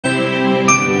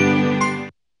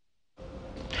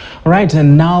All right,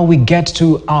 and now we get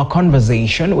to our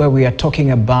conversation where we are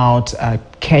talking about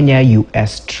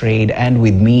Kenya-US trade, and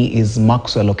with me is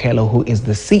Maxwell Okello, who is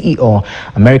the CEO,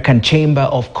 American Chamber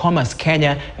of Commerce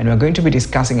Kenya, and we're going to be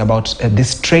discussing about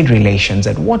these trade relations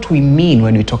and what we mean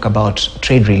when we talk about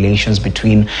trade relations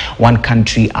between one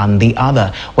country and the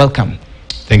other. Welcome.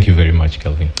 Thank you very much,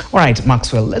 Kelvin. All right,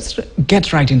 Maxwell, let's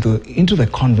get right into the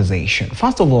conversation.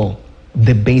 First of all,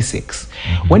 the basics.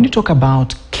 When you talk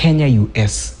about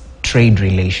Kenya-US trade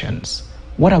relations,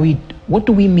 what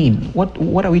do we mean?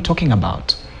 What are we talking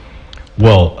about?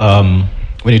 Well,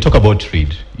 when you talk about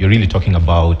trade, you're really talking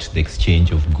about the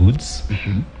exchange of goods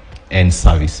and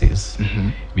services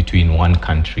between one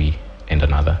country and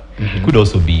another. It could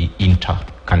also be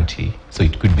inter-country, so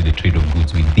it could be the trade of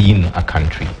goods within a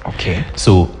country. Okay.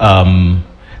 So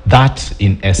that,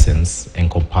 in essence,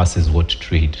 encompasses what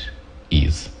trade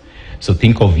is. So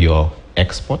think of your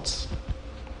exports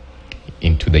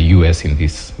into the US in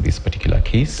this particular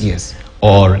case. Yes.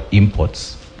 Or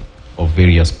imports of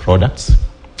various products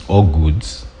or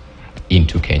goods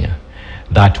into Kenya.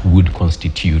 That would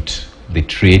constitute the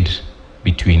trade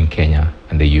between Kenya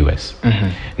and the US.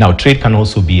 Now, trade can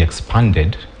also be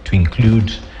expanded to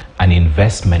include an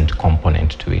investment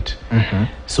component to it.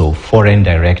 So foreign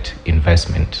direct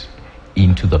investment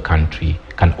into the country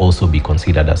can also be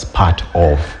considered as part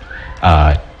of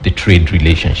the trade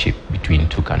relationship between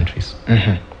two countries.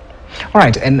 All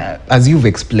right, and as you've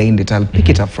explained it, I'll pick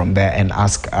it up from there and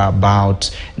ask about,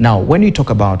 now, when we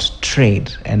talk about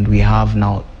trade and we have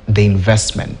now the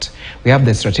investment, we have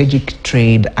the strategic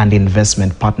trade and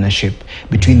investment partnership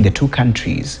between the two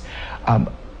countries.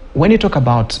 When you talk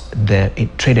about the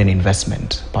trade and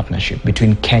investment partnership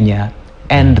between Kenya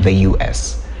and the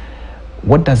US,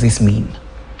 what does this mean?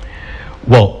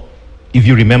 Well, if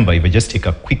you remember, if I just take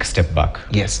a quick step back.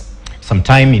 Yes.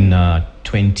 Sometime in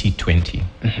 2020,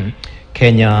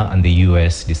 Kenya and the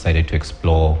US decided to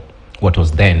explore what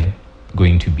was then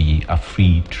going to be a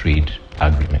free trade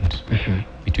agreement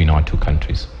between our two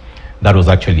countries. That was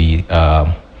actually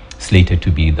slated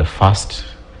to be the first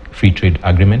free trade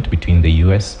agreement between the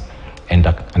US and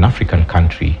an African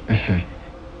country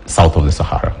south of the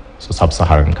Sahara, so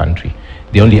sub-Saharan country.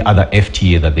 The only other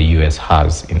FTA that the US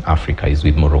has in Africa is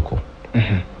with Morocco.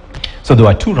 So there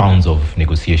were two rounds of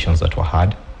negotiations that were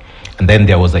had, and then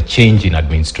there was a change in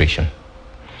administration.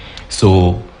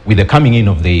 So with the coming in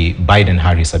of the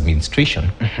Biden-Harris administration,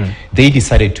 they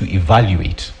decided to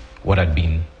evaluate what had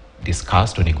been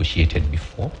discussed or negotiated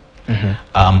before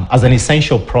as an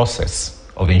essential process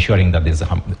of ensuring that there's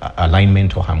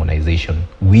alignment or harmonization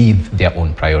with their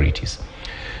own priorities.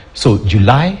 So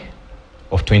July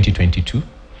of 2022,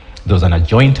 there was a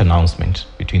joint announcement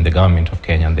between the government of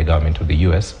Kenya and the government of the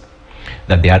US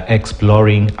that they are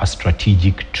exploring a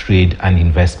strategic trade and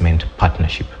investment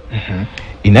partnership.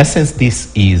 In essence,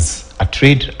 this is a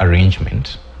trade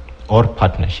arrangement or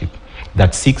partnership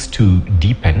that seeks to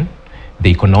deepen the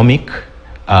economic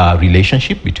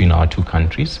relationship between our two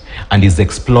countries and is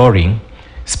exploring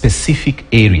specific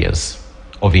areas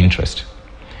of interest.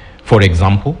 For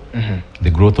example, the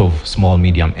growth of small,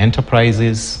 medium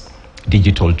enterprises,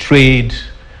 digital trade,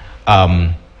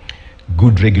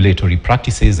 good regulatory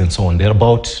practices, and so on. There are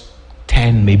about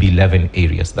 10, maybe 11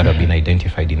 areas that have been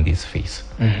identified in this phase.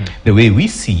 The way we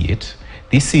see it,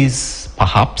 this is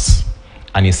perhaps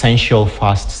an essential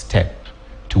first step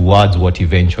towards what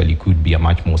eventually could be a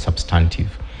much more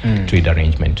substantive trade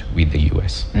arrangement with the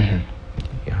US.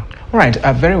 Yeah. All right,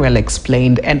 very well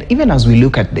explained. And even as we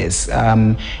look at this,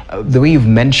 the way you've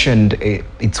mentioned,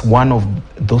 it's one of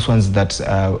those ones that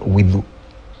with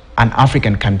an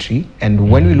African country.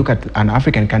 And when we look at an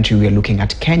African country, we are looking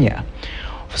at Kenya.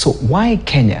 So why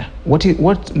Kenya?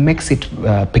 What makes it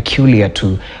peculiar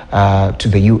to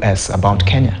the US about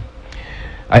Kenya?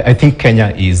 I think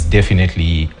Kenya is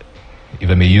definitely, if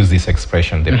I may use this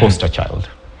expression, the poster child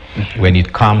when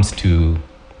it comes to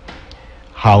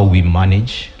how we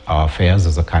manage our affairs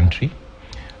as a country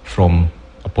from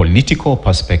a political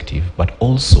perspective, but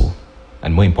also,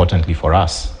 and more importantly for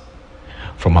us,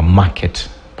 from a market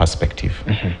perspective.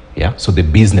 Yeah. So the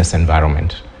business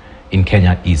environment in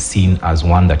Kenya is seen as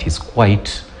one that is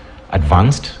quite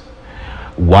advanced,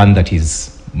 one that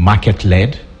is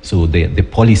market-led. So the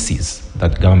policies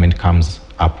that government comes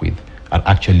up with are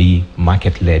actually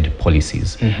market-led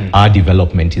policies. Our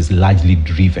development is largely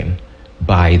driven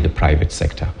by the private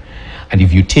sector. And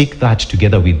if you take that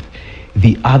together with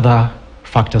the other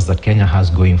factors that Kenya has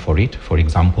going for it, for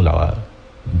example, our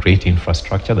great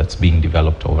infrastructure that's being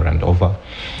developed over and over,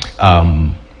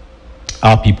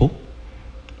 our people,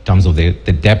 in terms of the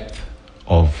depth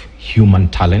of human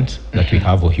talent that we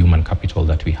have, or human capital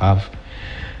that we have,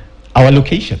 Our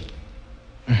location,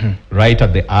 right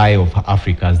at the eye of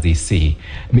Africa, as they say.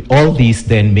 I mean, all these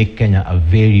then make Kenya a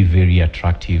very, very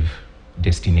attractive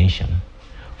destination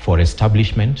for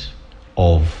establishment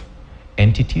of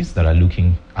entities that are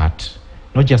looking at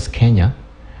not just Kenya,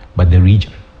 but the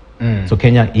region. So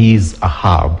Kenya is a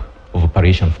hub of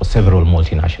operation for several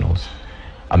multinationals,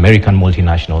 American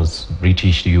multinationals,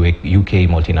 British, UK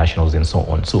multinationals, and so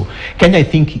on. So Kenya, I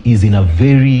think, is in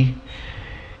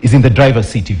the driver's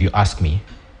seat, if you ask me,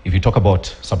 if you talk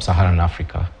about sub-Saharan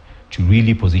Africa, to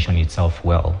really position itself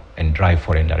well and drive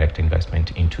foreign direct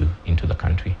investment into the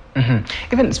country.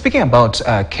 Even speaking about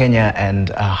Kenya and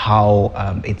how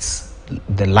it's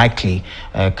the likely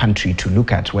country to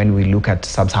look at when we look at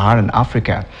sub-Saharan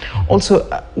Africa. Also,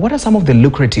 what are some of the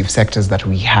lucrative sectors that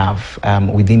we have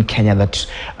within Kenya that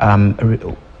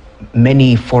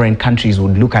many foreign countries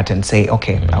would look at and say,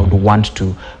 okay, I would want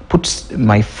to put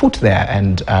my foot there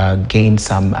and gain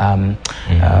some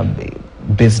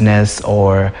business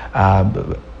or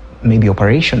maybe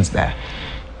operations there?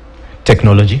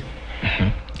 Technology,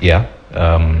 yeah.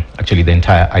 Actually, the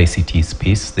entire ICT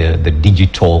space, the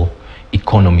digital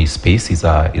economy space is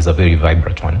a very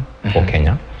vibrant one for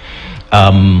Kenya.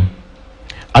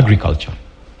 Agriculture.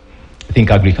 I think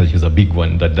agriculture is a big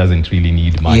one that doesn't really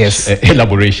need much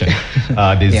elaboration.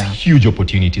 There's huge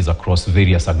opportunities across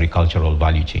various agricultural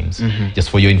value chains. Just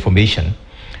for your information,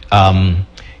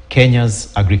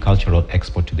 Kenya's agricultural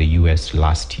export to the US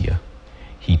last year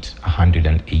hit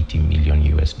 $180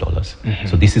 million.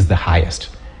 So this is the highest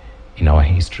in our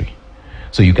history.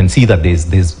 So you can see that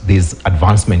there's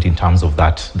advancement in terms of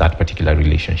that particular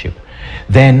relationship.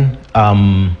 Then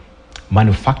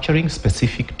manufacturing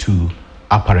specific to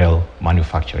apparel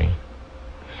manufacturing.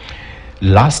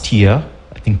 Last year,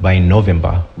 I think by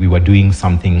November, we were doing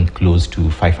something close to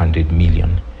 $500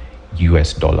 million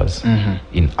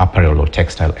in apparel or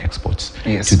textile exports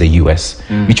to the US,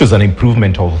 which was an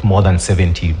improvement of more than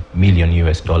 $70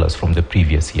 million from the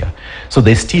previous year. So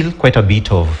there's still quite a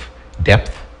bit of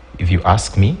depth, if you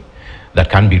ask me, that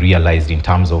can be realized in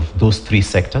terms of those three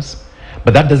sectors.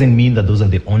 But that doesn't mean that those are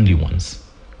the only ones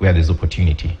where there's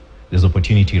opportunity. There's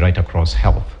opportunity right across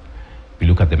health. We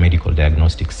look at the medical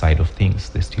diagnostic side of things,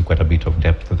 there's still quite a bit of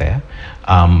depth there.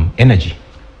 Energy,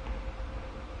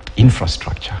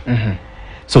 infrastructure.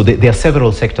 So there are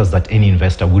several sectors that any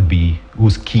investor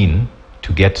who's keen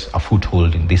to get a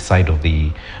foothold in this side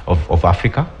of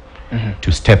Africa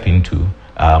to step into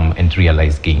and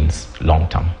realize gains long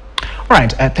term. All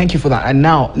right, thank you for that. And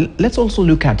now let's also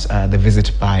look at the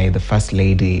visit by the First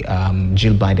Lady,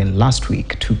 Jill Biden, last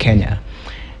week to Kenya.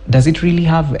 Does it really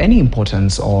have any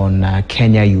importance on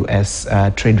Kenya-US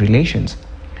trade relations?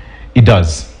 It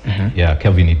does. Yeah,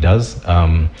 Kelvin, it does.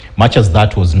 Much as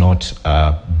that was not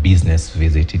a business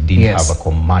visit, it did have a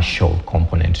commercial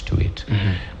component to it.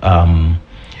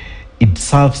 It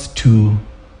serves two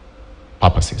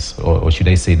purposes, or should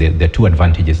I say there are two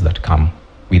advantages that come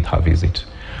with her visit.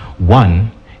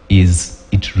 One is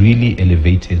it really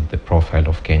elevated the profile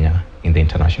of Kenya in the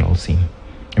international scene.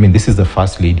 I mean, this is the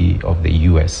First Lady of the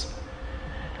US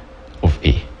of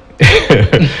A.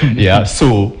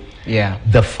 So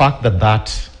the fact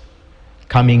that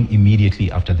coming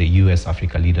immediately after the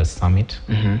US-Africa Leaders Summit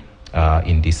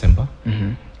in December,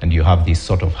 and you have this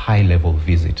sort of high-level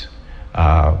visit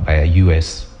by a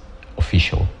US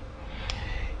official,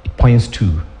 it points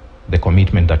to the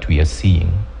commitment that we are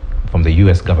seeing from the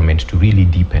US government to really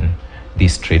deepen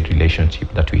this trade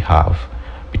relationship that we have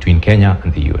between Kenya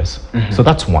and the US. So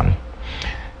that's one.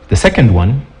 The second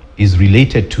one is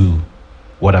related to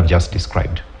what I've just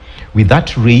described. With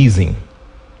that raising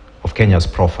of Kenya's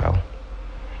profile,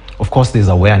 of course there's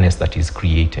awareness that is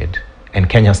created, and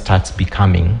Kenya starts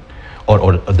becoming,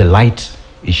 or the light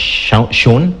is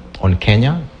shown on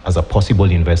Kenya as a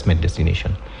possible investment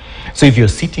destination. So if you're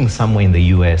sitting somewhere in the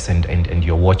US and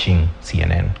you're watching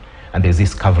CNN, and there's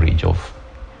this coverage of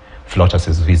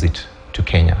Flotas's visit to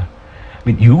Kenya, I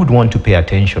mean, you would want to pay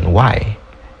attention. Why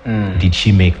did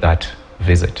she make that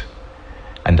visit?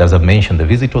 And as I've mentioned, the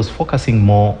visit was focusing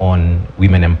more on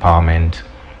women empowerment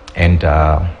and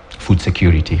food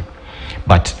security.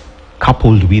 But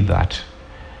coupled with that,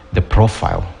 the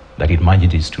profile that it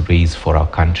manages to raise for our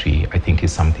country, I think,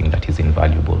 is something that is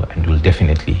invaluable, and we'll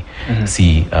definitely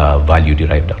see value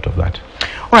derived out of that.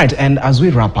 All right, and as we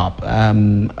wrap up,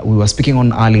 we were speaking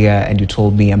on earlier, and you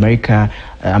told me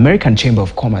American Chamber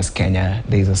of Commerce Kenya,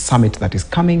 there is a summit that is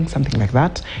coming, something like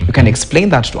that. You can explain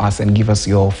that to us and give us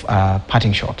your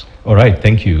parting shot. All right,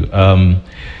 thank you.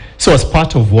 So as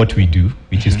part of what we do,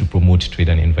 which is to promote trade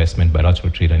and investment,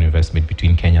 bilateral trade and investment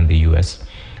between Kenya and the US,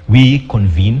 we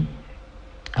convene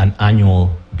an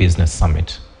annual business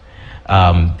summit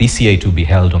This year it will be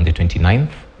held on the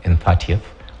 29th and 30th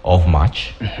of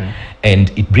March.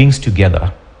 And it brings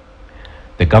together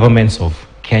the governments of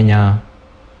Kenya,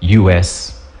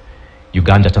 US,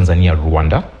 Uganda, Tanzania,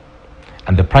 Rwanda,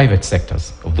 and the private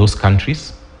sectors of those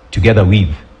countries together with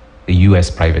the US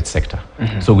private sector.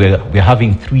 So we're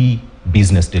having 3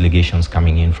 business delegations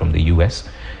coming in from the US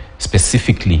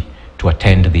specifically to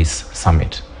attend this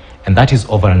summit. And that is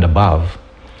over and above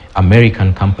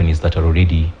American companies that are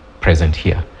already present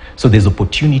here. So there's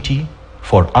opportunity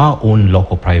for our own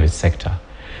local private sector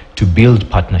to build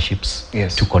partnerships,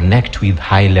 to connect with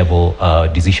high-level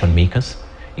decision makers,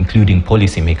 including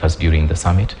policy makers during the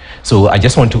summit. So I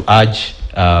just want to urge,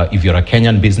 if you're a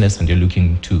Kenyan business and you're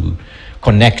looking to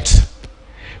connect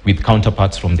with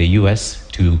counterparts from the US,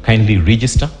 to kindly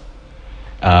register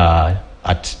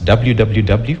at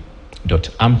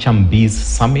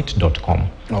www.amchambizsummit.com.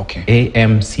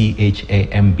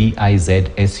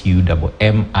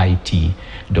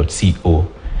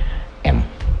 AMCHAMBIZSUMMIT.com.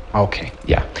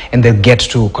 Yeah. And they get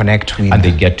to connect with... And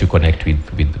they get to connect with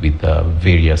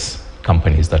various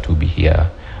companies that will be here,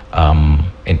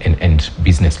 and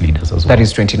business leaders as well. That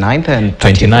is 29th and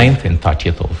 29th and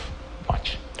 30th of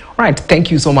March. Right.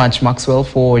 Thank you so much, Maxwell,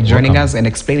 for joining us and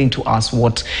explaining to us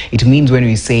what it means when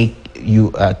we say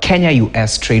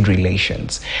Kenya-US trade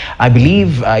relations. I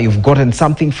believe you've gotten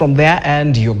something from there,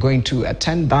 and you're going to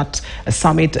attend that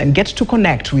summit and get to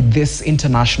connect with these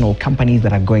international companies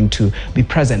that are going to be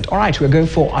present. All right, we're going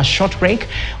for a short break.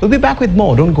 We'll be back with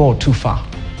more. Don't go too far.